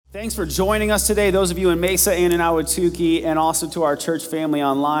Thanks for joining us today, those of you in Mesa and in Ahwatukee, and also to our church family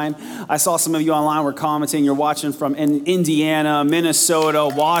online. I saw some of you online were commenting. You're watching from Indiana, Minnesota,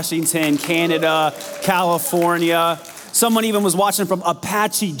 Washington, Canada, California. Someone even was watching from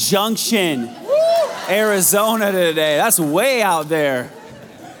Apache Junction, Arizona today. That's way out there.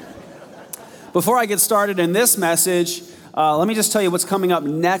 Before I get started in this message, let me just tell you what's coming up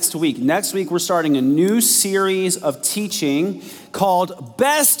next week. Next week, we're starting a new series of teaching called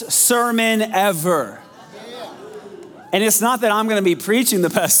Best Sermon Ever. And it's not that I'm going to be preaching the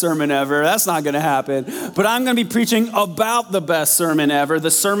best sermon ever. That's not going to happen. But I'm going to be preaching about the best sermon ever. The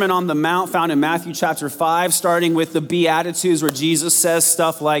Sermon on the Mount found in Matthew chapter 5, starting with the Beatitudes, where Jesus says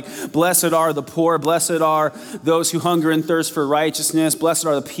stuff like, blessed are the poor, blessed are those who hunger and thirst for righteousness, blessed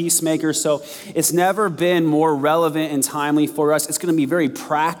are the peacemakers. So it's never been more relevant and timely for us. It's going to be very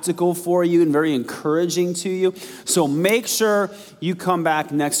practical for you and very encouraging to you. So make sure you come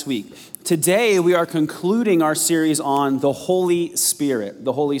back next week. Today, we are concluding our series on the Holy Spirit,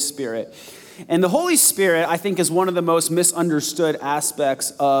 the Holy Spirit. And the Holy Spirit, I think, is one of the most misunderstood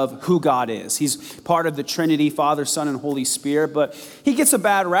aspects of who God is. He's part of the Trinity, Father, Son, and Holy Spirit, but he gets a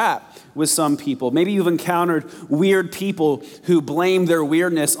bad rap with some people. Maybe you've encountered weird people who blame their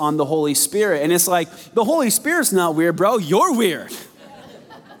weirdness on the Holy Spirit. And it's like, the Holy Spirit's not weird, bro. You're weird.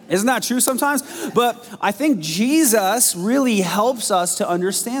 Isn't that true sometimes? But I think Jesus really helps us to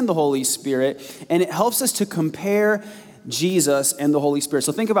understand the Holy Spirit, and it helps us to compare Jesus and the Holy Spirit.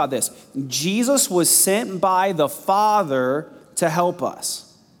 So think about this. Jesus was sent by the Father to help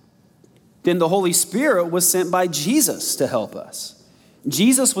us. Then the Holy Spirit was sent by Jesus to help us.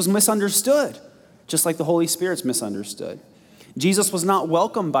 Jesus was misunderstood, just like the Holy Spirit's misunderstood. Jesus was not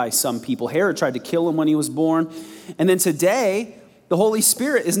welcomed by some people. Herod tried to kill him when he was born. And then today, the Holy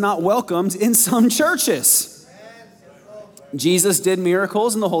Spirit is not welcomed in some churches. Jesus did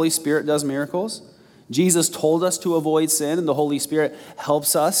miracles and the Holy Spirit does miracles. Jesus told us to avoid sin and the Holy Spirit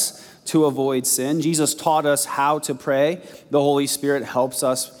helps us to avoid sin. Jesus taught us how to pray. The Holy Spirit helps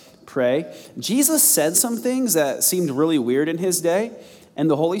us pray. Jesus said some things that seemed really weird in his day, and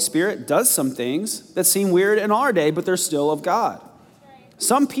the Holy Spirit does some things that seem weird in our day, but they're still of God.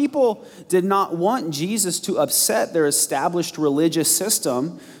 Some people did not want Jesus to upset their established religious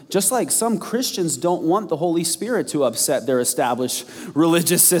system, just like some Christians don't want the Holy Spirit to upset their established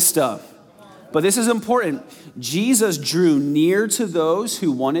religious system. But this is important. Jesus drew near to those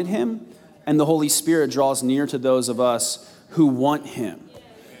who wanted him, and the Holy Spirit draws near to those of us who want him.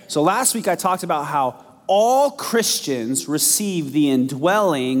 So last week I talked about how all Christians receive the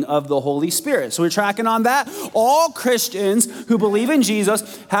indwelling of the Holy Spirit. So we're tracking on that. All Christians who believe in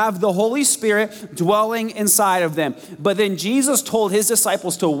Jesus have the Holy Spirit dwelling inside of them. But then Jesus told his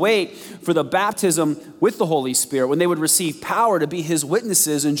disciples to wait for the baptism with the Holy Spirit when they would receive power to be his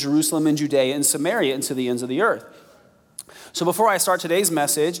witnesses in Jerusalem and Judea and Samaria and to the ends of the earth. So before I start today's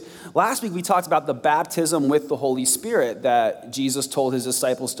message, last week we talked about the baptism with the Holy Spirit that Jesus told his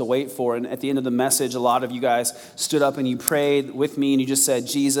disciples to wait for. And at the end of the message, a lot of you guys stood up and you prayed with me and you just said,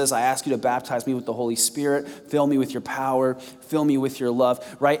 Jesus, I ask you to baptize me with the Holy Spirit. Fill me with your power. Fill me with your love,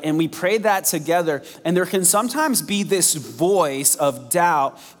 right? And we prayed that together. And there can sometimes be this voice of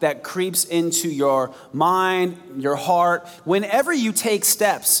doubt that creeps into your mind, your heart, whenever you take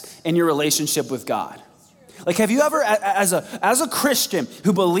steps in your relationship with God. Like, have you ever, as a Christian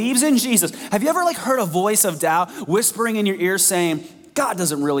who believes in Jesus, have you ever heard a voice of doubt whispering in your ear saying, God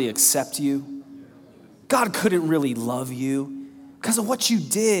doesn't really accept you. God couldn't really love you because of what you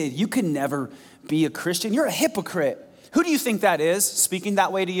did. You can never be a Christian. You're a hypocrite. Who do you think that is speaking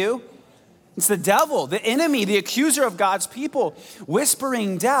that way to you? It's the devil, the enemy, the accuser of God's people,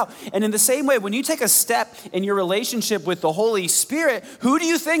 whispering doubt. And in the same way, when you take a step in your relationship with the Holy Spirit, who do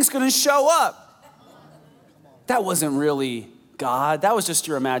you think is going to show up? That wasn't really God. That was just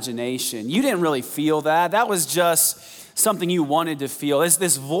your imagination. You didn't really feel that. That was just something you wanted to feel.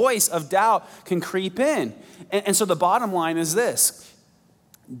 This voice of doubt can creep in. And so the bottom line is this.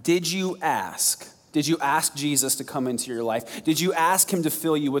 Did you ask? Did you ask Jesus to come into your life? Did you ask him to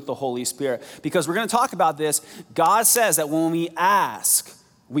fill you with the Holy Spirit? Because we're going to talk about this. God says that when we ask,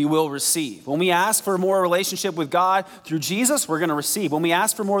 we will receive. When we ask for more relationship with God through Jesus, we're going to receive. When we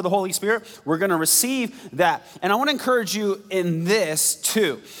ask for more of the Holy Spirit, we're going to receive that. And I want to encourage you in this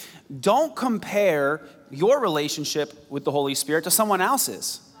too. Don't compare your relationship with the Holy Spirit to someone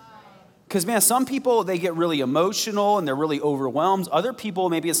else's. Because, man, some people, they get really emotional and they're really overwhelmed. Other people,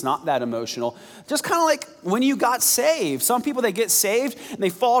 maybe it's not that emotional. Just kind of like when you got saved. Some people, they get saved and they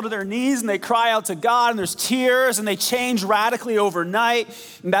fall to their knees and they cry out to God and there's tears and they change radically overnight.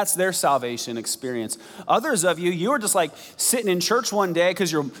 And that's their salvation experience. Others of you, you were just like sitting in church one day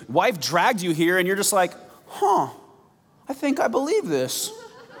because your wife dragged you here and you're just like, I think I believe this.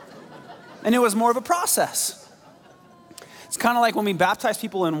 And it was more of a process. It's kind of like when we baptize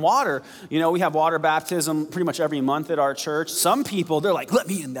people in water. You know, we have water baptism pretty much every month at our church. Some people, they're like, let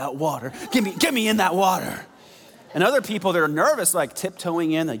me in that water. Get me in that water. And other people, they're nervous, like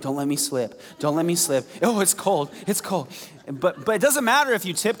tiptoeing in, like, don't let me slip. Don't let me slip. Oh, it's cold. It's cold. But it doesn't matter if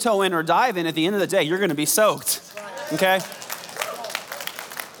you tiptoe in or dive in. At the end of the day, you're going to be soaked. Okay?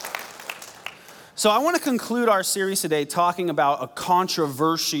 So I want to conclude our series today talking about a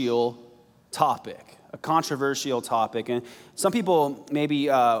controversial topic. A controversial topic. And some people maybe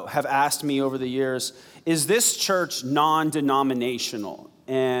have asked me over the years, is this church non-denominational?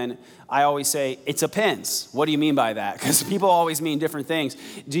 And I always say, it depends. What do you mean by that? Because people always mean different things.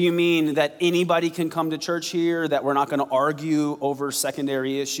 Do you mean that anybody can come to church here, that we're not going to argue over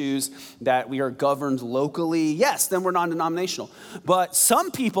secondary issues, that we are governed locally? Yes, then we're non-denominational. But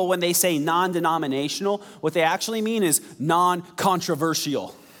some people, when they say non-denominational, what they actually mean is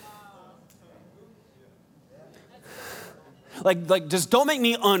non-controversial. Like, just don't make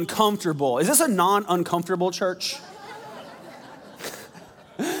me uncomfortable. Is this a non-uncomfortable church?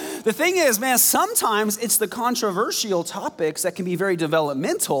 The thing is, man, sometimes it's the controversial topics that can be very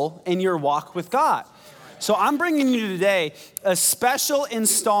developmental in your walk with God. So I'm bringing you today a special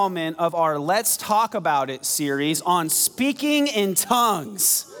installment of our Let's Talk About It series on speaking in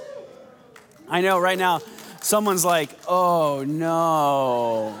tongues. I know right now, someone's like, oh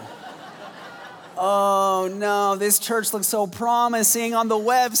no. Oh no, this church looks so promising on the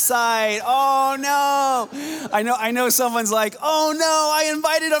website. Oh no. I know someone's like, oh no, I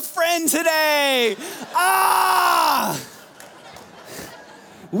invited a friend today.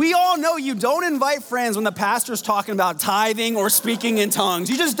 We all know you don't invite friends when the pastor's talking about tithing or speaking in tongues.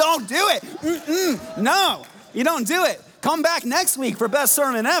 You just don't do it. No, you don't do it. Come back next week for best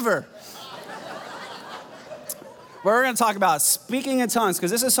sermon ever. We're going to talk about speaking in tongues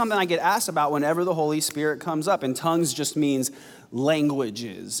because this is something I get asked about whenever the Holy Spirit comes up. And tongues just means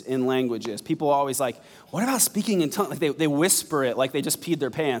languages in languages. People are always like, what about speaking in tongues? Like they whisper it like they just peed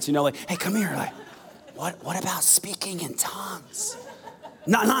their pants. You know, like, hey, come here. Like, what about speaking in tongues?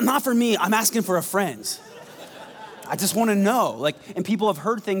 Not for me. I'm asking for a friend. I just want to know. Like, and people have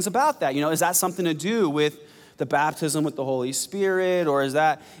heard things about that. You know, is that something to do with the baptism with the Holy Spirit, or is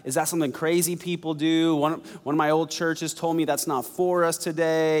that something crazy people do? One of my old churches told me that's not for us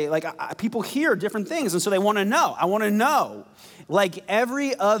today. Like, people hear different things, and so they want to know. I want to know. Like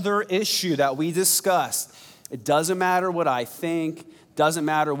every other issue that we discussed, it doesn't matter what I think, doesn't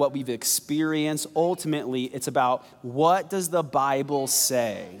matter what we've experienced. Ultimately, it's about what does the Bible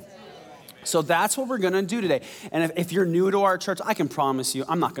say? So that's what we're going to do today. And if you're new to our church, I can promise you,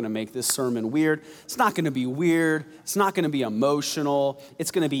 I'm not going to make this sermon weird. It's not going to be weird. It's not going to be emotional. It's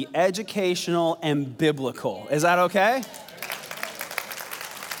going to be educational and biblical. Is that okay?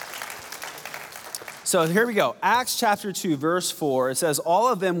 So here we go. Acts chapter 2, verse 4. It says,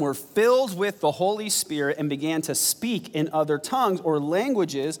 all of them were filled with the Holy Spirit and began to speak in other tongues or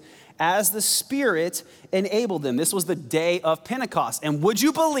languages as the Spirit enabled them. This was the day of Pentecost. And would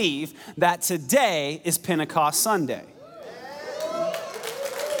you believe that today is Pentecost Sunday?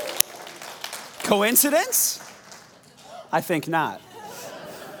 Coincidence? I think not.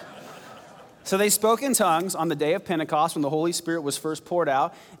 So they spoke in tongues on the day of Pentecost when the Holy Spirit was first poured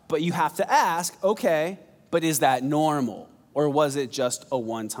out. But you have to ask, okay, but is that normal? Or was it just a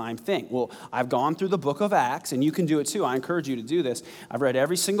one-time thing? Well, I've gone through the book of Acts, and you can do it too. I encourage you to do this. I've read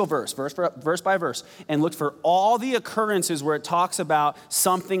every single verse by verse, and looked for all the occurrences where it talks about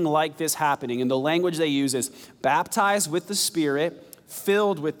something like this happening. And the language they use is baptized with the Spirit,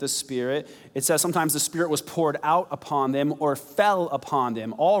 filled with the Spirit. It says sometimes the Spirit was poured out upon them or fell upon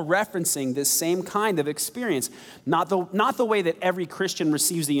them, all referencing this same kind of experience. Not the way that every Christian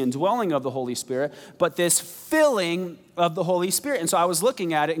receives the indwelling of the Holy Spirit, but this filling of the Holy Spirit. And so I was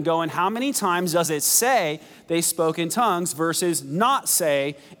looking at it and going, how many times does it say they spoke in tongues versus not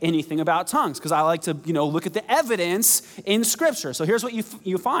say anything about tongues? Because I like to, look at the evidence in Scripture. So here's what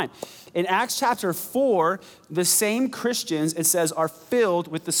you find. In Acts chapter 4, the same Christians, it says, are filled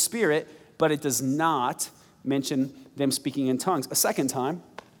with the Spirit, but it does not mention them speaking in tongues a second time.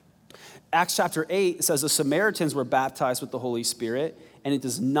 Acts chapter 8, it says the Samaritans were baptized with the Holy Spirit, and it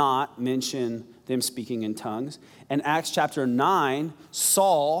does not mention them speaking in tongues. And Acts chapter 9,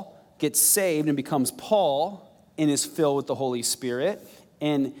 Saul gets saved and becomes Paul and is filled with the Holy Spirit.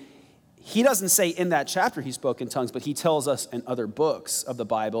 And he doesn't say in that chapter he spoke in tongues, but he tells us in other books of the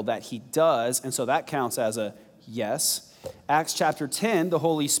Bible that he does. And so that counts as a yes. Acts chapter 10, the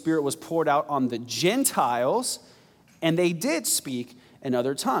Holy Spirit was poured out on the Gentiles, and they did speak in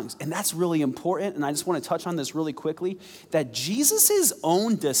other tongues. And that's really important. And I just want to touch on this really quickly, that Jesus'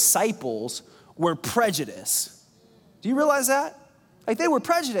 own disciples were prejudiced. Do you realize that? Like, they were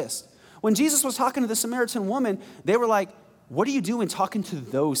prejudiced. When Jesus was talking to the Samaritan woman, they were like, what are you doing talking to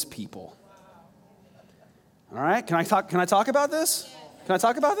those people? All right, can I talk about this? Can I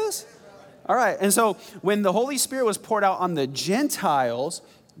talk about this? All right, and so when the Holy Spirit was poured out on the Gentiles,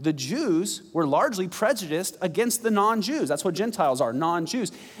 the Jews were largely prejudiced against the non-Jews. That's what Gentiles are,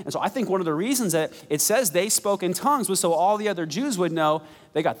 non-Jews. And so I think one of the reasons that it says they spoke in tongues was so all the other Jews would know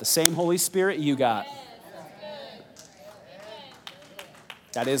they got the same Holy Spirit you got.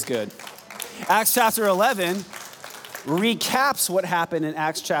 That is good. Acts chapter 11 recaps what happened in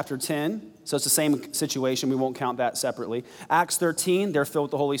Acts chapter 10. So it's the same situation. We won't count that separately. Acts 13, they're filled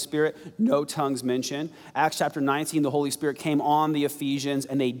with the Holy Spirit. No tongues mentioned. Acts chapter 19, the Holy Spirit came on the Ephesians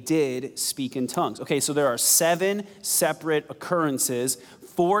and they did speak in tongues. Okay, so there are 7 separate occurrences.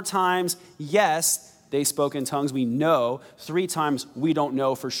 4 times, yes, they spoke in tongues. We know. 3 times, we don't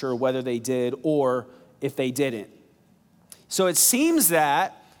know for sure whether they did or if they didn't. So it seems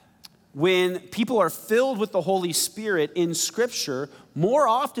that when people are filled with the Holy Spirit in Scripture, more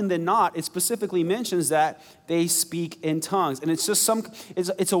often than not, it specifically mentions that they speak in tongues. And it's just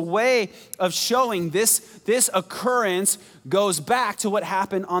it's a way of showing this occurrence goes back to what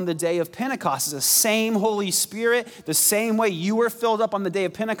happened on the day of Pentecost. It's the same Holy Spirit, the same way you were filled up on the day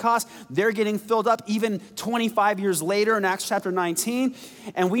of Pentecost. They're getting filled up even 25 years later in Acts chapter 19.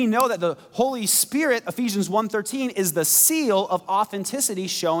 And we know that the Holy Spirit, Ephesians 1:13, is the seal of authenticity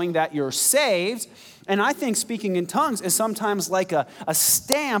showing that you're saved. And I think speaking in tongues is sometimes like a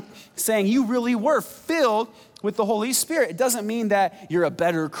stamp saying you really were filled with the Holy Spirit. It doesn't mean that you're a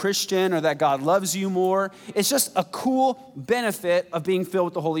better Christian or that God loves you more. It's just a cool benefit of being filled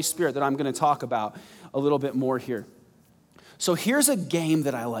with the Holy Spirit that I'm going to talk about a little bit more here. So here's a game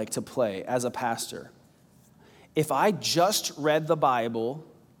that I like to play as a pastor. If I just read the Bible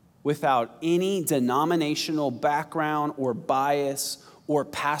without any denominational background or bias or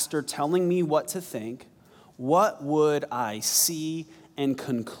pastor telling me what to think, what would I see and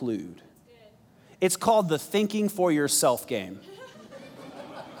conclude? It's called the thinking for yourself game.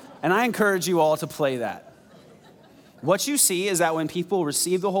 And I encourage you all to play that. What you see is that when people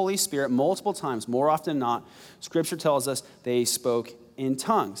receive the Holy Spirit multiple times, more often than not, Scripture tells us they spoke in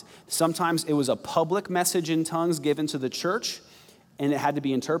tongues. Sometimes it was a public message in tongues given to the church, and it had to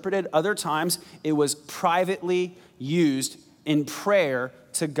be interpreted. Other times it was privately used in prayer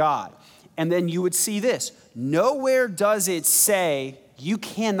to God. And then you would see this. Nowhere does it say you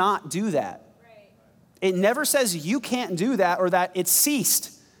cannot do that. Right. It never says you can't do that or that it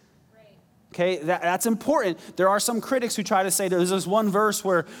ceased. Right. Okay, that's important. There are some critics who try to say there's this one verse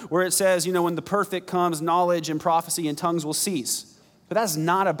where it says, when the perfect comes, knowledge and prophecy and tongues will cease. But that's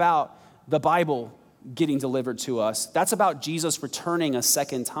not about the Bible getting delivered to us. That's about Jesus returning a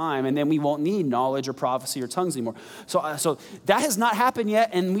second time, and then we won't need knowledge or prophecy or tongues anymore. So that has not happened yet,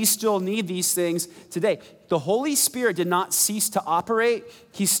 and we still need these things today. The Holy Spirit did not cease to operate.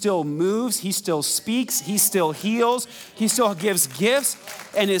 He still moves. He still speaks. He still heals. He still gives gifts,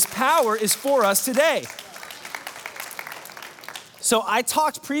 and his power is for us today. So I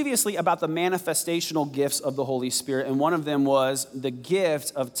talked previously about the manifestational gifts of the Holy Spirit, and one of them was the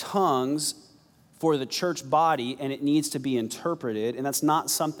gift of tongues for the church body, and it needs to be interpreted. And that's not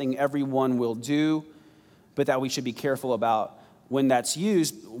something everyone will do, but that we should be careful about when that's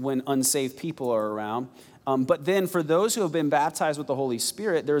used when unsaved people are around. But then for those who have been baptized with the Holy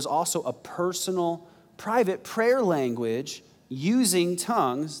Spirit, there's also a personal, private prayer language using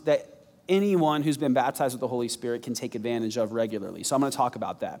tongues that anyone who's been baptized with the Holy Spirit can take advantage of regularly. So I'm going to talk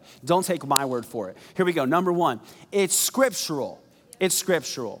about that. Don't take my word for it. Here we go. Number 1, it's scriptural. It's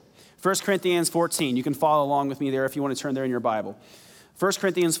scriptural. 1 Corinthians 14, you can follow along with me there if you want to turn there in your Bible. 1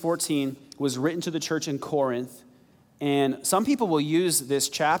 Corinthians 14 was written to the church in Corinth, and some people will use this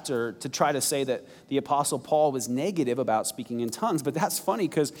chapter to try to say that the Apostle Paul was negative about speaking in tongues, but that's funny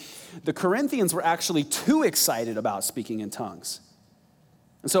because the Corinthians were actually too excited about speaking in tongues.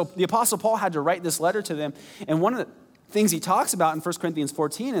 And so the Apostle Paul had to write this letter to them, and one of the things he talks about in 1 Corinthians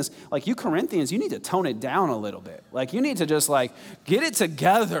 14 is, you Corinthians, you need to tone it down a little bit. You need to just, get it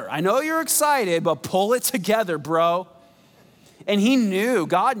together. I know you're excited, but pull it together, bro. And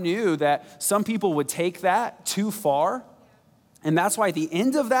God knew that some people would take that too far. And that's why at the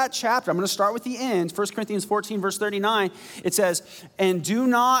end of that chapter, I'm going to start with the end, 1 Corinthians 14, verse 39, it says, and do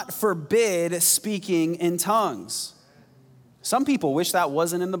not forbid speaking in tongues. Some people wish that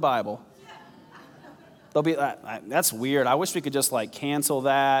wasn't in the Bible. They'll be like, that's weird. I wish we could just like cancel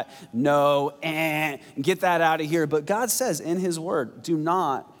that. No, get that out of here. But God says in his word, do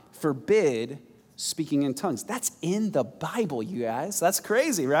not forbid speaking in tongues. That's in the Bible, you guys. That's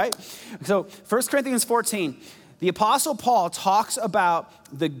crazy, right? So 1 Corinthians 14, the Apostle Paul talks about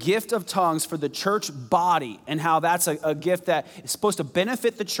the gift of tongues for the church body and how that's a gift that is supposed to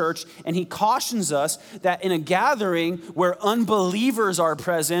benefit the church. And he cautions us that in a gathering where unbelievers are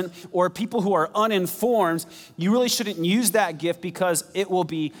present or people who are uninformed, you really shouldn't use that gift because it will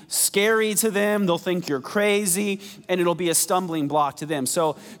be scary to them. They'll think you're crazy and it'll be a stumbling block to them.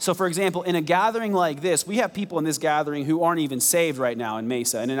 So for example, in a gathering like this, we have people in this gathering who aren't even saved right now in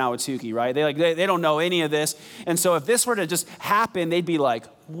Mesa and in Ahwatukee, right? They don't know any of this. And so if this were to just happen, they'd be like,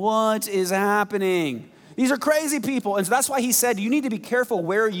 what is happening? These are crazy people. And so that's why he said you need to be careful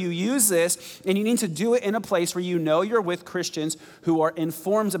where you use this, and you need to do it in a place where you know you're with Christians who are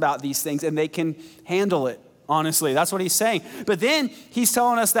informed about these things and they can handle it. Honestly, that's what he's saying. But then he's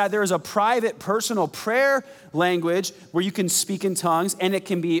telling us that there is a private personal prayer language where you can speak in tongues and it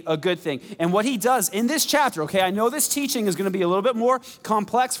can be a good thing. And what he does in this chapter, okay, I know this teaching is going to be a little bit more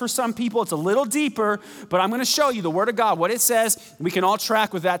complex for some people. It's a little deeper, but I'm going to show you the word of God, what it says. We can all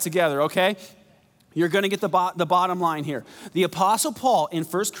track with that together, okay? You're going to get the bottom line here. The Apostle Paul in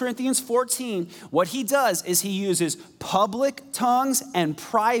 1 Corinthians 14, what he does is he uses public tongues and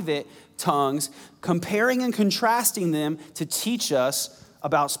private tongues, comparing and contrasting them to teach us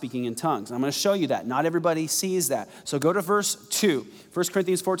about speaking in tongues. And I'm going to show you that. Not everybody sees that. So go to verse 2, 1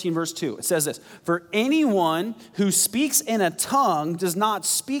 Corinthians 14, verse 2. It says this, for anyone who speaks in a tongue does not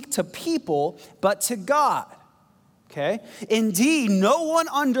speak to people, but to God. Okay? Indeed, no one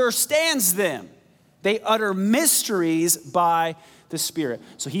understands them. They utter mysteries by the Spirit.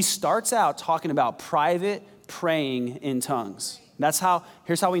 So he starts out talking about private praying in tongues.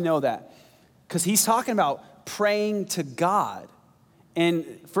 Here's how we know that. Because he's talking about praying to God. In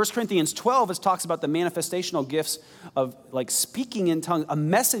 1 Corinthians 12, it talks about the manifestational gifts of like speaking in tongues, a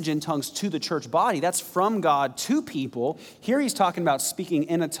message in tongues to the church body. That's from God to people. Here he's talking about speaking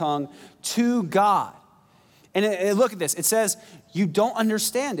in a tongue to God. And look at this. It says, you don't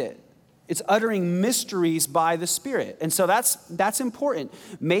understand it. It's uttering mysteries by the Spirit. And so that's important.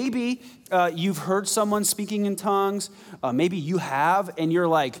 Maybe you've heard someone speaking in tongues. Maybe you have, and you're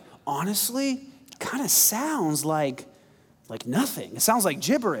like, honestly, it kind of sounds like nothing. It sounds like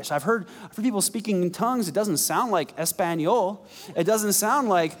gibberish. I've heard people speaking in tongues. It doesn't sound like Espanol. It doesn't sound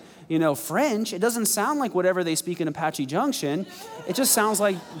like, French. It doesn't sound like whatever they speak in Apache Junction. It just sounds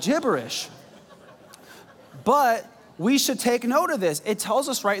like gibberish. But we should take note of this. It tells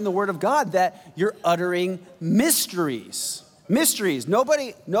us right in the Word of God that you're uttering mysteries. Mysteries.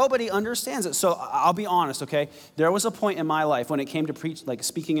 Nobody understands it. So I'll be honest, okay? There was a point in my life when it came to preach, like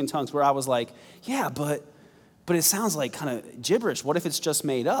speaking in tongues, where I was like, yeah, but it sounds like kind of gibberish. What if it's just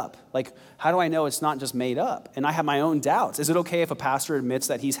made up? Like, how do I know it's not just made up? And I have my own doubts. Is it okay if a pastor admits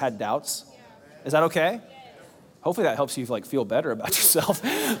that he's had doubts? Is that okay? Hopefully that helps you feel better about yourself.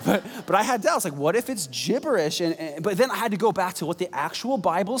 But I had doubts, like what if it's gibberish? But then I had to go back to what the actual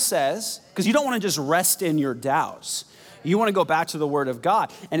Bible says, because you don't want to just rest in your doubts. You want to go back to the Word of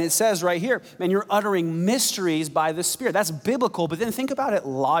God. And it says right here, man, you're uttering mysteries by the Spirit. That's biblical, but then think about it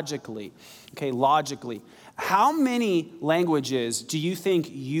logically. Okay, logically. How many languages do you think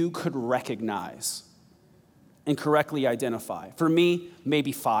you could recognize and correctly identify? For me,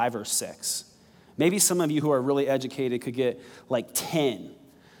 maybe 5 or 6. Maybe some of you who are really educated could get like 10.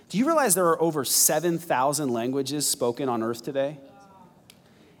 Do you realize there are over 7,000 languages spoken on earth today?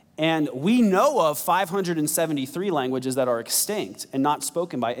 And we know of 573 languages that are extinct and not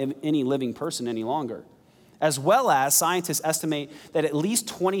spoken by any living person any longer. As well as scientists estimate that at least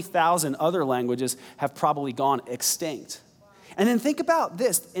 20,000 other languages have probably gone extinct. And then think about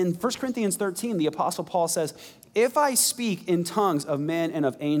this. In 1 Corinthians 13, the Apostle Paul says, if I speak in tongues of men and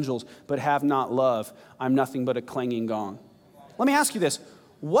of angels, but have not love, I'm nothing but a clanging gong. Let me ask you this.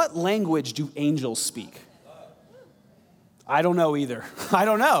 What language do angels speak? I don't know either. I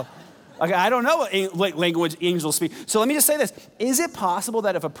don't know. Okay, I don't know what language angels speak. So let me just say this. Is it possible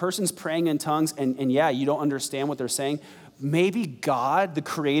that if a person's praying in tongues and you don't understand what they're saying, maybe God, the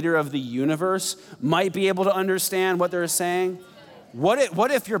creator of the universe, might be able to understand what they're saying?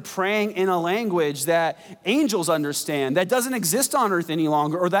 What if you're praying in a language that angels understand, that doesn't exist on earth any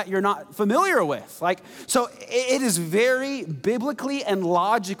longer, or that you're not familiar with? So it is very biblically and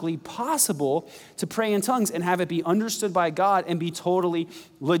logically possible to pray in tongues and have it be understood by God and be totally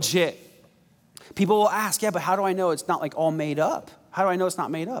legit. People will ask, yeah, but how do I know it's not like all made up? How do I know it's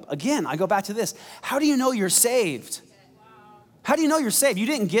not made up? Again, I go back to this. How do you know you're saved? How do you know you're saved? You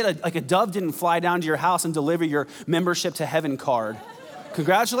didn't get a dove didn't fly down to your house and deliver your membership to heaven card.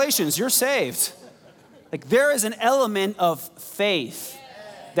 Congratulations, you're saved. There is an element of faith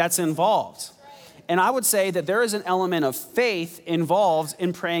that's involved. And I would say that there is an element of faith involved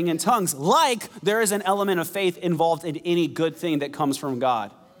in praying in tongues, like there is an element of faith involved in any good thing that comes from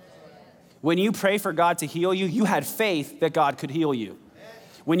God. When you pray for God to heal you, you had faith that God could heal you.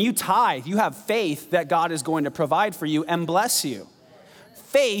 When you tithe, you have faith that God is going to provide for you and bless you.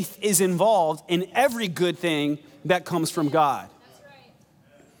 Faith is involved in every good thing that comes from God.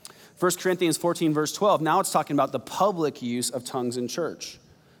 1 Corinthians 14, verse 12, now it's talking about the public use of tongues in church.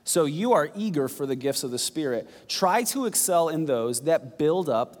 So you are eager for the gifts of the Spirit. Try to excel in those that build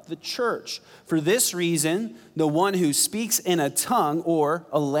up the church. For this reason, the one who speaks in a tongue or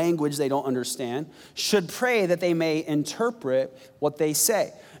a language they don't understand should pray that they may interpret what they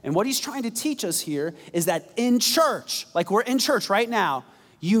say. And what he's trying to teach us here is that in church, like we're in church right now,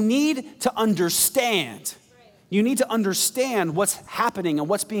 you need to understand. You need to understand what's happening and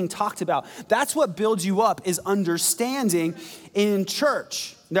what's being talked about. That's what builds you up, is understanding in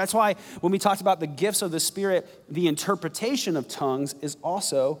church. That's why when we talked about the gifts of the Spirit, the interpretation of tongues is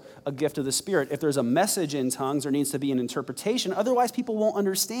also a gift of the Spirit. If there's a message in tongues, there needs to be an interpretation. Otherwise, people won't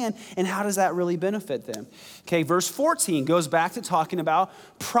understand. And how does that really benefit them? Okay, verse 14 goes back to talking about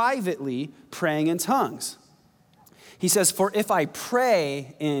privately praying in tongues. He says, for if I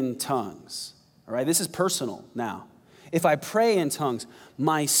pray in tongues, all right, this is personal now. If I pray in tongues,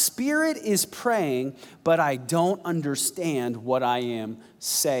 my spirit is praying, but I don't understand what I am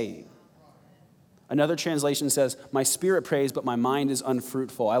saying. Another translation says, my spirit prays, but my mind is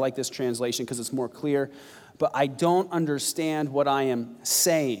unfruitful. I like this translation because it's more clear. But I don't understand what I am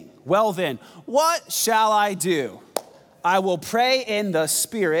saying. Well then, what shall I do? I will pray in the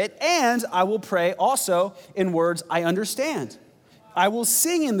Spirit, and I will pray also in words I understand. I will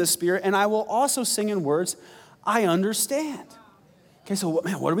sing in the Spirit, and I will also sing in words I understand. Okay, so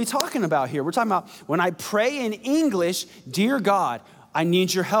man, what are we talking about here? We're talking about when I pray in English, dear God, I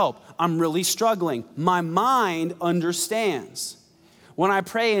need your help. I'm really struggling. My mind understands. When I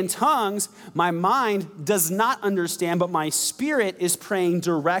pray in tongues, my mind does not understand, but my spirit is praying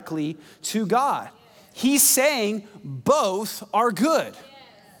directly to God. He's saying both are good.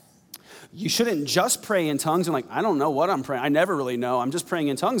 You shouldn't just pray in tongues and I don't know what I'm praying. I never really know. I'm just praying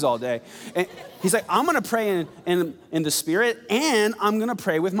in tongues all day. And he's like, I'm going to pray in the Spirit, and I'm going to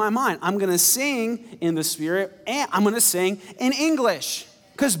pray with my mind. I'm going to sing in the Spirit, and I'm going to sing in English,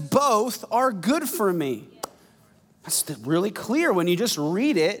 because both are good for me. That's really clear when you just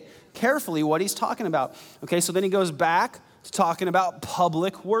read it carefully what he's talking about. Okay, so then he goes back to talking about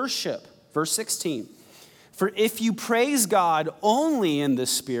public worship. Verse 16. For if you praise God only in the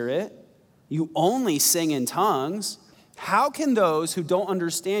Spirit, you only sing in tongues, how can those who don't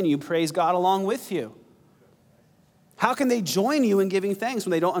understand you praise God along with you? How can they join you in giving thanks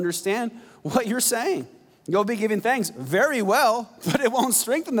when they don't understand what you're saying? You'll be giving thanks very well, but it won't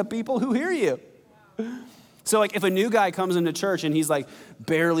strengthen the people who hear you. So if a new guy comes into church and he's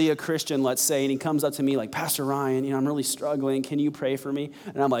barely a Christian, let's say, and he comes up to me like, Pastor Ryan, I'm really struggling. Can you pray for me?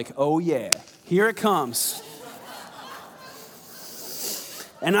 And I'm like, oh yeah, here it comes.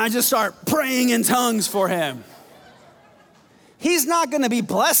 And I just start praying in tongues for him. He's not going to be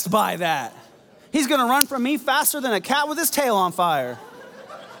blessed by that. He's going to run from me faster than a cat with his tail on fire.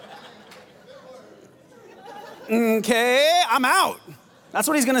 Okay, I'm out. That's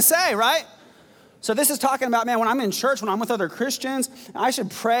what he's going to say, right? So this is talking about, man, when I'm in church, when I'm with other Christians, I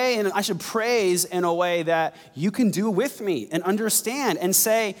should pray and I should praise in a way that you can do with me and understand and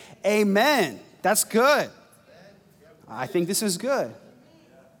say, amen. That's good. I think this is good.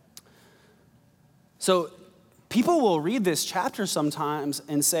 So people will read this chapter sometimes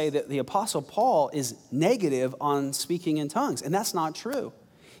and say that the Apostle Paul is negative on speaking in tongues, and that's not true.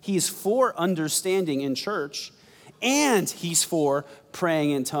 He's for understanding in church, and he's for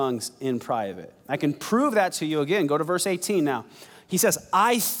praying in tongues in private. I can prove that to you again. Go to verse 18 now. He says,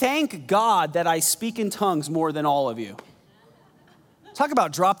 I thank God that I speak in tongues more than all of you. Talk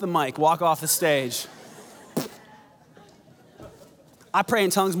about drop the mic, walk off the stage. I pray in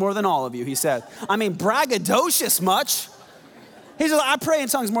tongues more than all of you, he said. Braggadocious much. He says, I pray in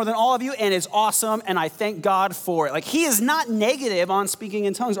tongues more than all of you, and it's awesome, and I thank God for it. Like, he is not negative on speaking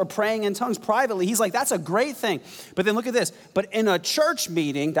in tongues or praying in tongues privately. He's like, that's a great thing. But then look at this. But in a church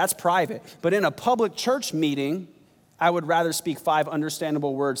meeting, that's private. But in a public church meeting, I would rather speak 5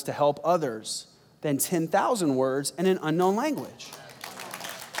 understandable words to help others than 10,000 words in an unknown language.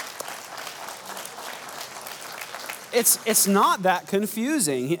 It's not that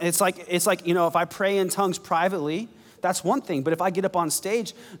confusing. It's like, if I pray in tongues privately, that's one thing. But if I get up on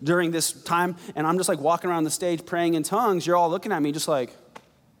stage during this time and I'm just like walking around the stage praying in tongues, you're all looking at me just like,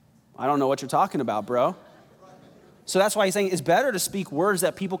 I don't know what you're talking about, bro. So that's why he's saying it's better to speak words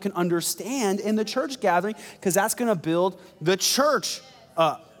that people can understand in the church gathering, because that's going to build the church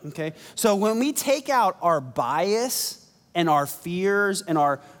up, okay? So when we take out our bias and our fears and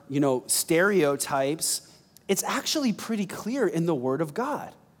our, stereotypes, it's actually pretty clear in the Word of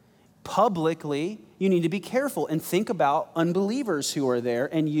God. Publicly, you need to be careful and think about unbelievers who are there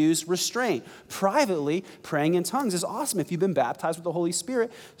and use restraint. Privately, praying in tongues is awesome if you've been baptized with the Holy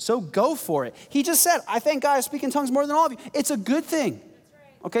Spirit, so go for it. He just said, I thank God I speak in tongues more than all of you. It's a good thing.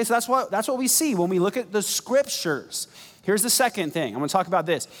 Okay, so that's what we see when we look at the scriptures. Here's the second thing. I'm going to talk about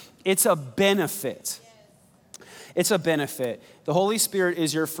this. It's a benefit. It's a benefit. The Holy Spirit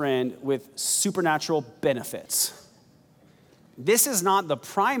is your friend with supernatural benefits. This is not the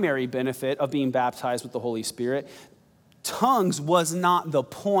primary benefit of being baptized with the Holy Spirit. Tongues was not the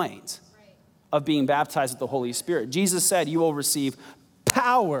point of being baptized with the Holy Spirit. Jesus said you will receive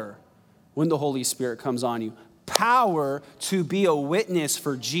power when the Holy Spirit comes on you. Power to be a witness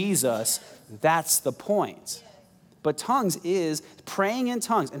for Jesus. That's the point. But tongues is, praying in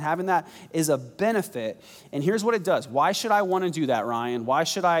tongues and having that is a benefit. And here's what it does. Why should I want to do that, Ryan? Why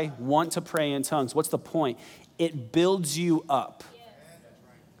should I want to pray in tongues? What's the point? It builds you up.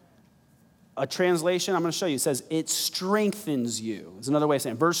 A translation I'm going to show you says it strengthens you. It's another way of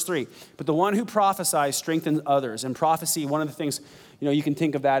saying it. Verse 3, but the one who prophesies strengthens others. And prophecy, one of the things you can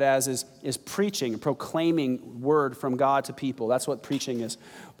think of that as is preaching, proclaiming word from God to people. That's what preaching is.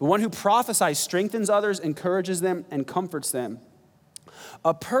 The one who prophesies strengthens others, encourages them, and comforts them.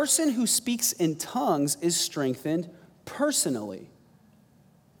 A person who speaks in tongues is strengthened personally.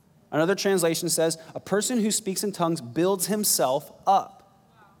 Another translation says, a person who speaks in tongues builds himself up.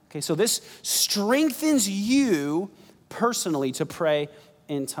 Okay, so this strengthens you personally to pray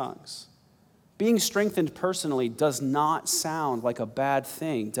in tongues. Being strengthened personally does not sound like a bad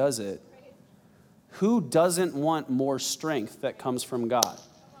thing, does it? Who doesn't want more strength that comes from God?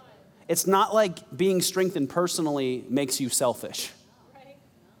 It's not like being strengthened personally makes you selfish.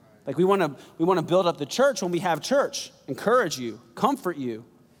 Like we want to build up the church when we have church, encourage you, comfort you.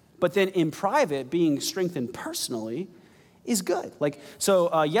 But then in private, being strengthened personally is good.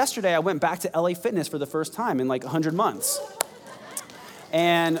 So yesterday I went back to LA Fitness for the first time in 100 months.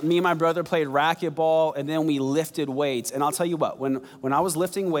 And me and my brother played racquetball, and then we lifted weights. And I'll tell you what, when I was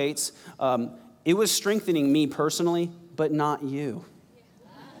lifting weights, it was strengthening me personally, but not you.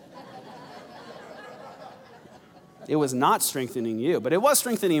 It was not strengthening you, but it was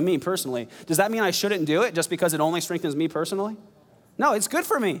strengthening me personally. Does that mean I shouldn't do it just because it only strengthens me personally? No, it's good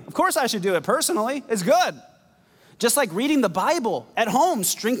for me. Of course I should do it personally. It's good. Just like reading the Bible at home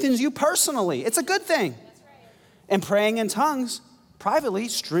strengthens you personally. It's a good thing. That's right. And praying in tongues privately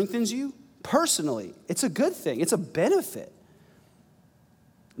strengthens you personally. It's a good thing. It's a benefit.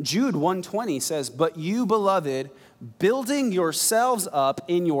 Jude 1:20 says, but you, beloved, building yourselves up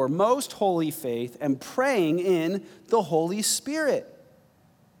in your most holy faith and praying in the Holy Spirit.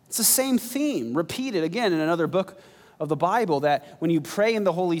 It's the same theme, repeated again in another book of the Bible, that when you pray in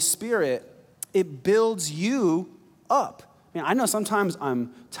the Holy Spirit, it builds you up. I know sometimes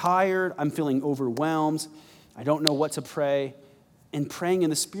I'm tired, I'm feeling overwhelmed, I don't know what to pray, and praying in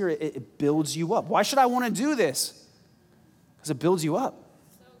the Spirit, it builds you up. Why should I want to do this? Because it builds you up.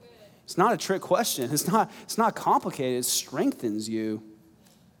 So good. It's not a trick question. It's not complicated. It strengthens you.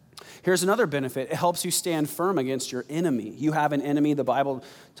 Here's another benefit. It helps you stand firm against your enemy. You have an enemy. The Bible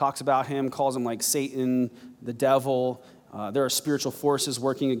talks about him, calls him like Satan, the devil. There are spiritual forces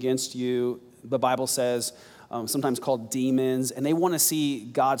working against you. The Bible says, sometimes called demons, and they want to see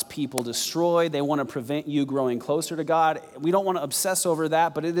God's people destroyed. They want to prevent you growing closer to God. We don't want to obsess over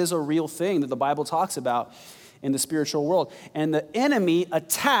that, but it is a real thing that the Bible talks about in the spiritual world. And the enemy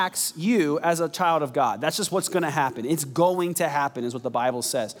attacks you as a child of God. That's just what's going to happen. It's going to happen is what the Bible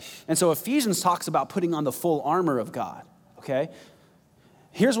says. And so Ephesians talks about putting on the full armor of God, okay?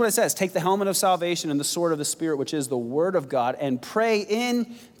 Here's what it says. Take the helmet of salvation and the sword of the Spirit, which is the word of God, and pray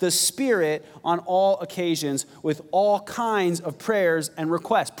in the Spirit on all occasions with all kinds of prayers and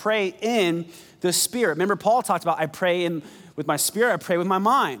requests. Pray in the Spirit. Remember, Paul talked about, I pray with my spirit, I pray with my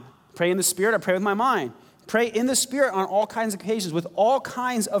mind. Pray in the Spirit, I pray with my mind. Pray in the Spirit on all kinds of occasions with all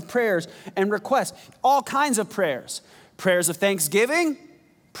kinds of prayers and requests. All kinds of prayers. Prayers of thanksgiving,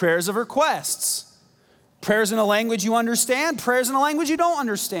 prayers of requests. Prayers in a language you understand, prayers in a language you don't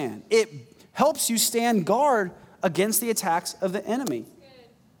understand. It helps you stand guard against the attacks of the enemy.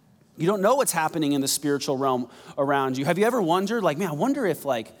 You don't know what's happening in the spiritual realm around you. Have you ever wondered, like, man, I wonder if,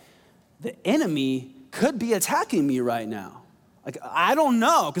 like, the enemy could be attacking me right now? Like, I don't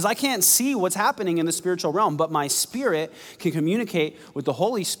know, because I can't see what's happening in the spiritual realm, but my spirit can communicate with the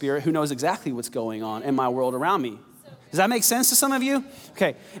Holy Spirit who knows exactly what's going on in my world around me. Does that make sense to some of you?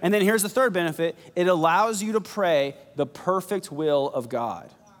 Okay, and then here's the third benefit. It allows you to pray the perfect will of God.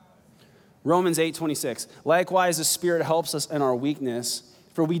 Romans 8:26. Likewise, the Spirit helps us in our weakness,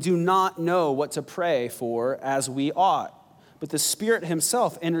 for we do not know what to pray for as we ought. But the Spirit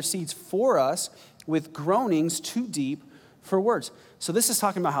himself intercedes for us with groanings too deep for words. So this is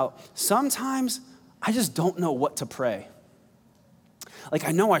talking about how sometimes I just don't know what to pray. Like,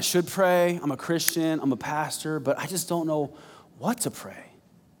 I know I should pray. I'm a Christian. I'm a pastor, but I just don't know what to pray.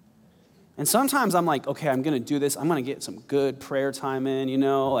 And sometimes I'm like, okay, I'm going to do this. I'm going to get some good prayer time in, you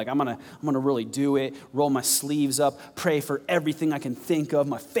know, like I'm going to really do it, roll my sleeves up, pray for everything I can think of,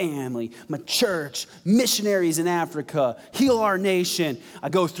 my family, my church, missionaries in Africa, heal our nation. I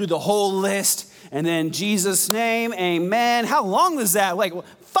go through the whole list, and then Jesus' name, amen. How long was that? Like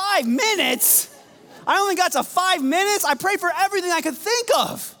 5 minutes? I only got to 5 minutes. I prayed for everything I could think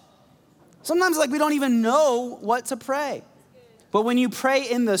of. Sometimes, like, we don't even know what to pray. But when you pray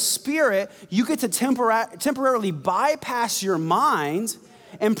in the Spirit, you get to temporarily bypass your mind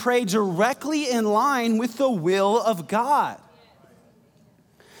and pray directly in line with the will of God.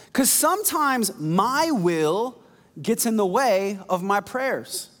 Because sometimes my will gets in the way of my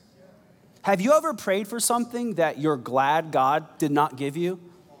prayers. Have you ever prayed for something that you're glad God did not give you?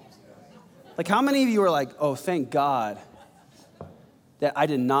 Like, how many of you are like, oh, thank God that I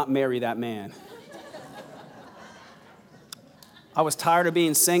did not marry that man? I was tired of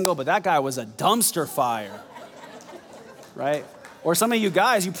being single, but that guy was a dumpster fire, right? Or some of you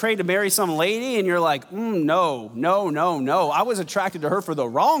guys, you prayed to marry some lady, and you're like, no. I was attracted to her for the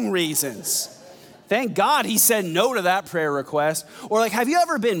wrong reasons. Thank God he said no to that prayer request. Or like, have you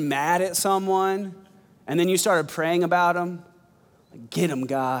ever been mad at someone, and then you started praying about them? Like, get him,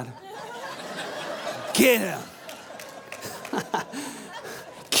 God. Get him.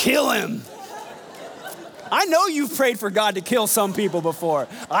 Kill him. I know you've prayed for God to kill some people before.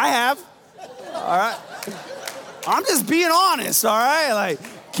 I have. All right. I'm just being honest, all right? Like,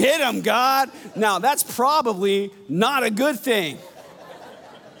 get him, God. Now, that's probably not a good thing.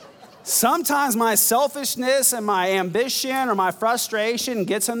 Sometimes my selfishness and my ambition or my frustration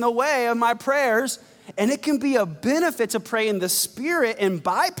gets in the way of my prayers, and it can be a benefit to pray in the Spirit and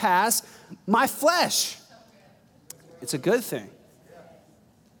bypass my flesh. It's a good thing.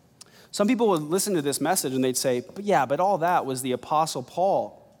 Some people would listen to this message and they'd say, but all that was the Apostle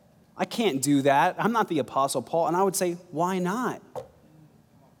Paul. I can't do that. I'm not the Apostle Paul. And I would say, why not?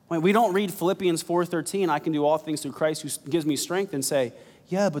 We don't read Philippians 4:13, I can do all things through Christ who gives me strength, and say,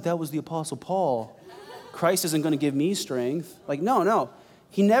 yeah, but that was the Apostle Paul. Christ isn't going to give me strength. Like, no.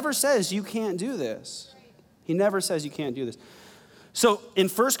 He never says you can't do this. He never says you can't do this. So in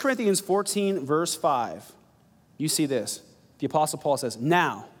 1 Corinthians 14, verse 5, you see this. The Apostle Paul says,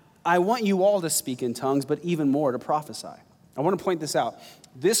 now, I want you all to speak in tongues, but even more to prophesy. I want to point this out.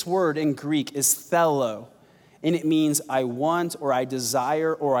 This word in Greek is thelo, and it means I want, or I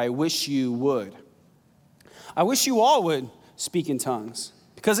desire, or I wish you would. I wish you all would speak in tongues,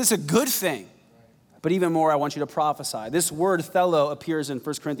 because it's a good thing. But even more, I want you to prophesy. This word thelo appears in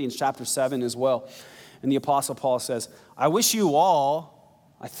 1 Corinthians chapter 7 as well. And the Apostle Paul says, I wish you all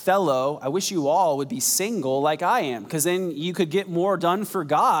would be single like I am, because then you could get more done for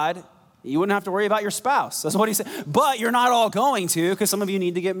God. You wouldn't have to worry about your spouse. That's what he said. But you're not all going to, because some of you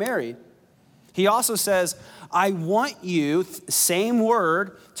need to get married. He also says, I want you, same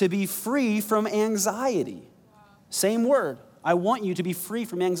word, to be free from anxiety. Same word. I want you to be free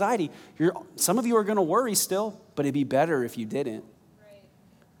from anxiety. Some of you are going to worry still, but it'd be better if you didn't. Right.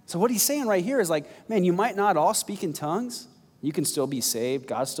 So what he's saying right here is like, man, you might not all speak in tongues. You can still be saved.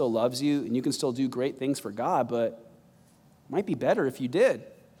 God still loves you, and you can still do great things for God, but it might be better if you did.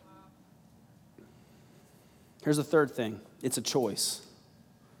 Here's the third thing. It's a choice.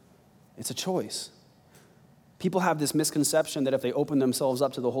 It's a choice. People have this misconception that if they open themselves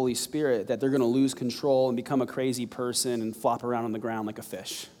up to the Holy Spirit, that they're going to lose control and become a crazy person and flop around on the ground like a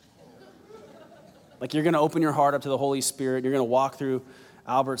fish. Like you're going to open your heart up to the Holy Spirit. You're going to walk through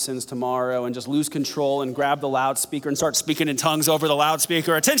Albertsons tomorrow and just lose control and grab the loudspeaker and start speaking in tongues over the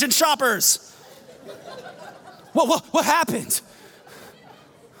loudspeaker. Attention shoppers! What happened?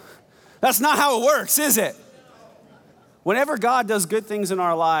 That's not how it works, is it? Whenever God does good things in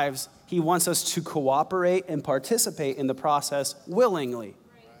our lives, he wants us to cooperate and participate in the process willingly.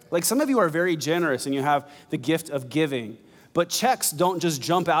 Like some of you are very generous and you have the gift of giving, but checks don't just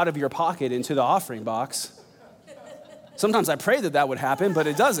jump out of your pocket into the offering box. Sometimes I pray that would happen, but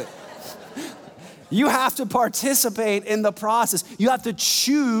it doesn't. You have to participate in the process. You have to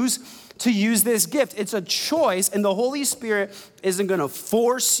choose to use this gift. It's a choice, and the Holy Spirit isn't going to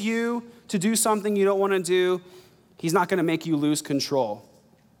force you to do something you don't want to do. He's not going to make you lose control.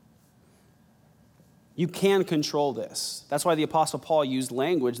 You can control this. That's why the Apostle Paul used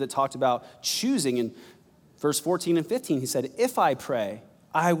language that talked about choosing. In verse 14 and 15, he said, if I pray,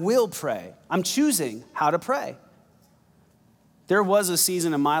 I will pray. I'm choosing how to pray. There was a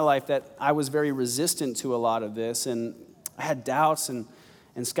season in my life that I was very resistant to a lot of this, and I had doubts and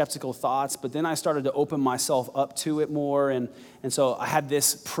skeptical thoughts, but then I started to open myself up to it more, and so I had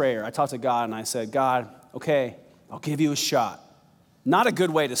this prayer. I talked to God, and I said, God, okay, I'll give you a shot. Not a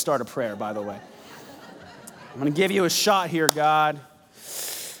good way to start a prayer, by the way. I'm going to give you a shot here, God.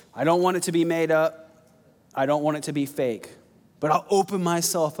 I don't want it to be made up. I don't want it to be fake, but I'll open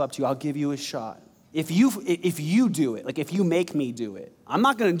myself up to you. I'll give you a shot. If you do it, like if you make me do it, I'm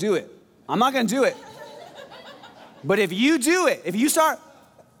not going to do it. I'm not going to do it. But if you do it, if you start,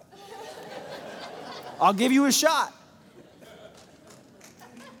 I'll give you a shot.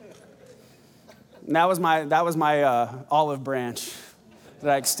 And that was my olive branch that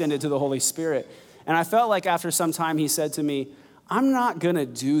I extended to the Holy Spirit. And I felt like after some time he said to me, I'm not going to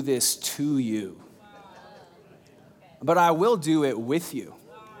do this to you, but I will do it with you.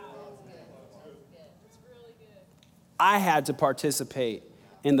 I had to participate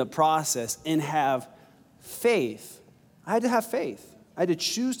in the process and have faith. I had to have faith. I had to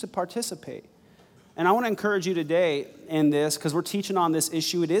choose to participate. And I want to encourage you today in this, because we're teaching on this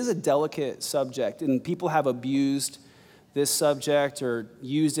issue. It is a delicate subject, and people have abused this subject or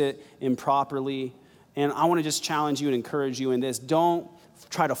used it improperly. And I want to just challenge you and encourage you in this. Don't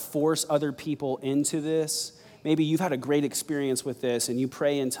try to force other people into this. Maybe you've had a great experience with this and you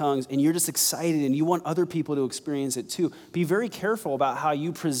pray in tongues and you're just excited and you want other people to experience it too. Be very careful about how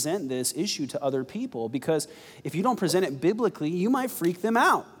you present this issue to other people, because if you don't present it biblically, you might freak them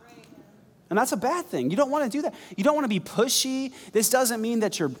out. And that's a bad thing. You don't want to do that. You don't want to be pushy. This doesn't mean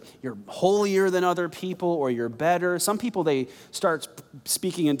that you're holier than other people or you're better. Some people, they start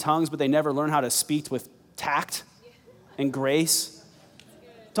speaking in tongues, but they never learn how to speak with tact and grace.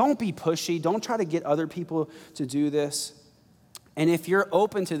 Don't be pushy. Don't try to get other people to do this. And if you're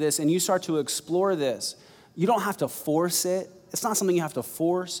open to this and you start to explore this, you don't have to force it. It's not something you have to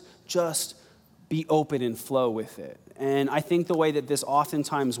force. Just be open and flow with it. And I think the way that this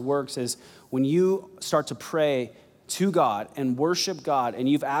oftentimes works is when you start to pray to God and worship God and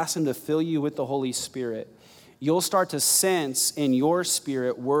you've asked him to fill you with the Holy Spirit, you'll start to sense in your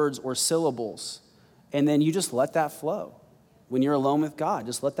spirit words or syllables, and then you just let that flow. When you're alone with God,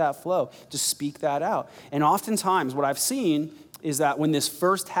 just let that flow. Just speak that out. And oftentimes what I've seen is that when this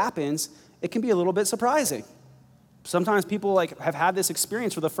first happens, it can be a little bit surprising. Sometimes people have had this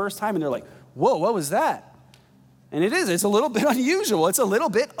experience for the first time and they're like, whoa, what was that? And it's a little bit unusual. It's a little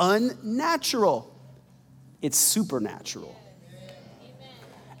bit unnatural. It's supernatural.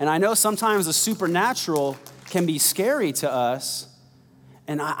 And I know sometimes the supernatural can be scary to us.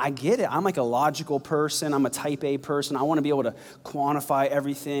 And I get it. I'm like a logical person. I'm a type A person. I want to be able to quantify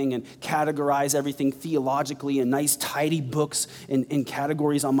everything and categorize everything theologically in nice, tidy books in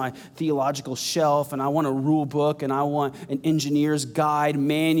categories on my theological shelf. And I want a rule book, and I want an engineer's guide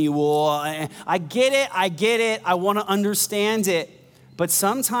manual. I get it. I want to understand it. But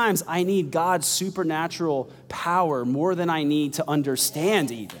sometimes I need God's supernatural power more than I need to understand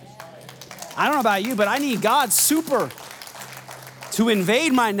even. I don't know about you, but I need God's super to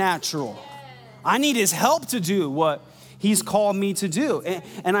invade my natural. I need his help to do what he's called me to do.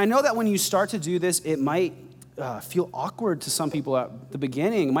 And I know that when you start to do this, it might feel awkward to some people at the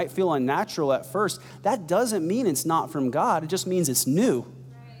beginning. It might feel unnatural at first. That doesn't mean it's not from God. It just means it's new.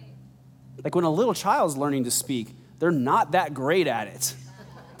 Like when a little child's learning to speak, they're not that great at it.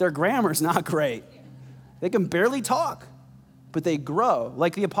 Their grammar's not great. They can barely talk, but they grow.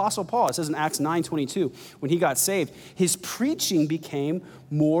 Like the Apostle Paul, it says in Acts 9:22, when he got saved, his preaching became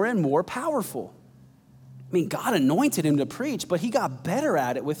more and more powerful. I mean, God anointed him to preach, but he got better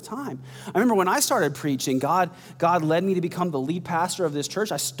at it with time. I remember when I started preaching, God led me to become the lead pastor of this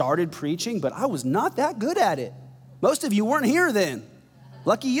church. I started preaching, but I was not that good at it. Most of you weren't here then.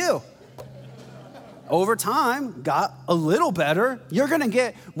 Lucky you. Over time, got a little better. You're going to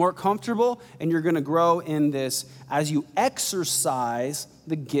get more comfortable, and you're going to grow in this as you exercise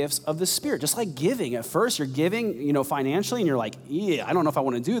the gifts of the Spirit. Just like giving. At first, you're giving, financially, and you're like, yeah, I don't know if I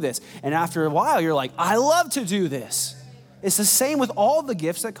want to do this. And after a while, you're like, I love to do this. It's the same with all the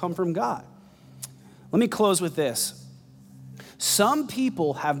gifts that come from God. Let me close with this. Some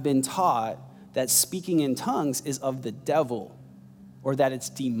people have been taught that speaking in tongues is of the devil, or that it's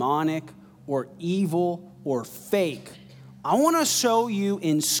demonic, or evil, or fake. I want to show you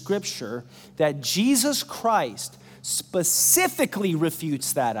in Scripture that Jesus Christ specifically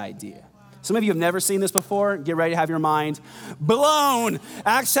refutes that idea. Some of you have never seen this before. Get ready to have your mind blown.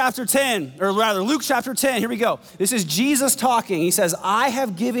 Acts chapter 10, or rather Luke chapter 10. Here we go. This is Jesus talking. He says, I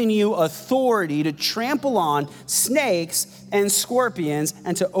have given you authority to trample on snakes and scorpions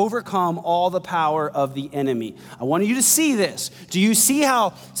and to overcome all the power of the enemy. I want you to see this. Do you see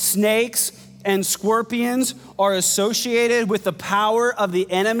how snakes and scorpions are associated with the power of the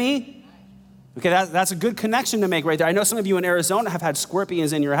enemy? Okay, that's a good connection to make right there. I know some of you in Arizona have had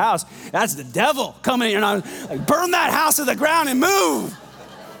scorpions in your house. That's the devil coming in and like, burn that house to the ground and move.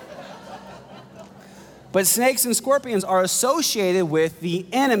 But snakes and scorpions are associated with the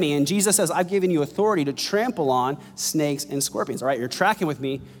enemy. And Jesus says, I've given you authority to trample on snakes and scorpions. All right, you're tracking with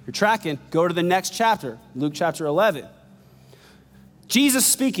me. You're tracking. Go to the next chapter, Luke chapter 11. Jesus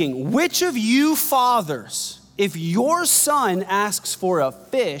speaking, which of you fathers, if your son asks for a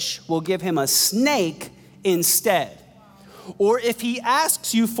fish, will give him a snake instead? Or if he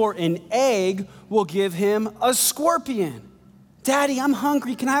asks you for an egg, will give him a scorpion? Daddy, I'm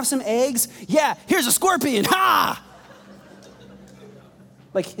hungry. Can I have some eggs? Yeah, here's a scorpion. Ha!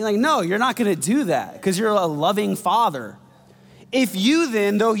 Like, no, you're not going to do that because you're a loving father. If you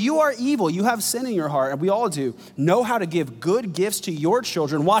then, though you are evil, you have sin in your heart, and we all do, know how to give good gifts to your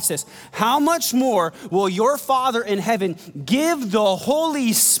children, watch this, how much more will your Father in heaven give the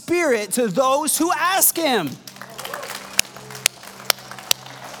Holy Spirit to those who ask him?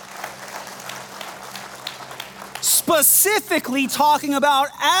 Specifically talking about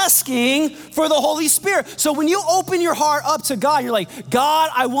asking for the Holy Spirit. So when you open your heart up to God, you're like, God,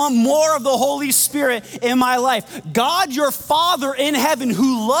 I want more of the Holy Spirit in my life. God, your Father in heaven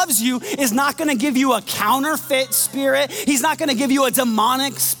who loves you is not going to give you a counterfeit spirit. He's not going to give you a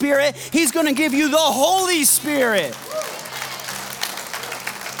demonic spirit. He's going to give you the Holy Spirit.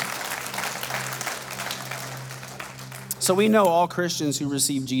 So we know all Christians who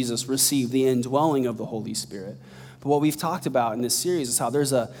receive Jesus receive the indwelling of the Holy Spirit. But what we've talked about in this series is how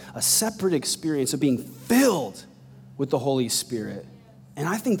there's a separate experience of being filled with the Holy Spirit. And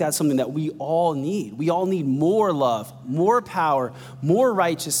I think that's something that we all need. We all need more love, more power, more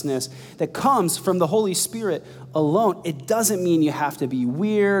righteousness that comes from the Holy Spirit alone. It doesn't mean you have to be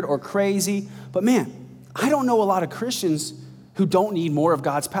weird or crazy. But man, I don't know a lot of Christians who don't need more of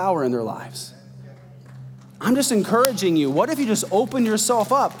God's power in their lives. I'm just encouraging you. What if you just opened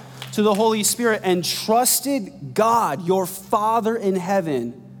yourself up to the Holy Spirit and trusted God, your Father in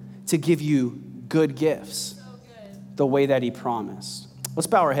heaven, to give you good gifts the way that he promised? Let's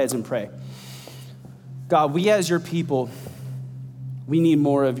bow our heads and pray. God, we as your people, we need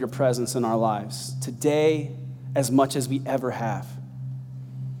more of your presence in our lives today as much as we ever have.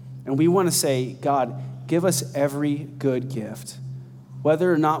 And we want to say, God, give us every good gift.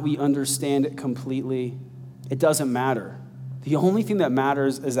 Whether or not we understand it completely, it doesn't matter. The only thing that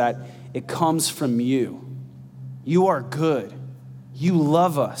matters is that it comes from you. You are good. You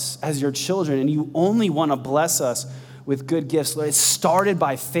love us as your children, and you only want to bless us with good gifts. It started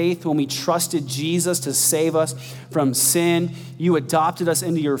by faith when we trusted Jesus to save us from sin. You adopted us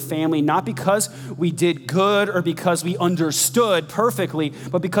into your family, not because we did good or because we understood perfectly,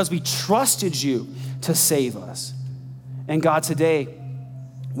 but because we trusted you to save us. And God, today,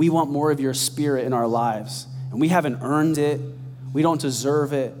 we want more of your Spirit in our lives. And we haven't earned it. We don't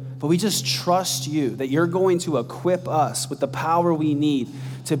deserve it. But we just trust you that you're going to equip us with the power we need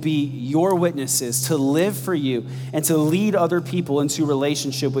to be your witnesses, to live for you, and to lead other people into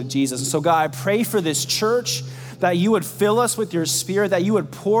relationship with Jesus. And so, God, I pray for this church that you would fill us with your Spirit, that you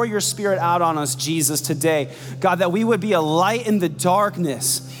would pour your Spirit out on us, Jesus, today. God, that we would be a light in the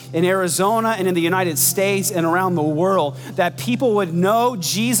darkness in Arizona and in the United States and around the world, that people would know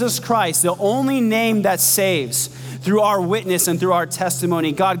Jesus Christ, the only name that saves, through our witness and through our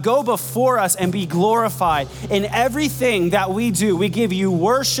testimony. God, go before us and be glorified in everything that we do. We give you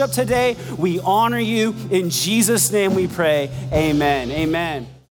worship today. We honor you. In Jesus' name we pray. Amen. Amen.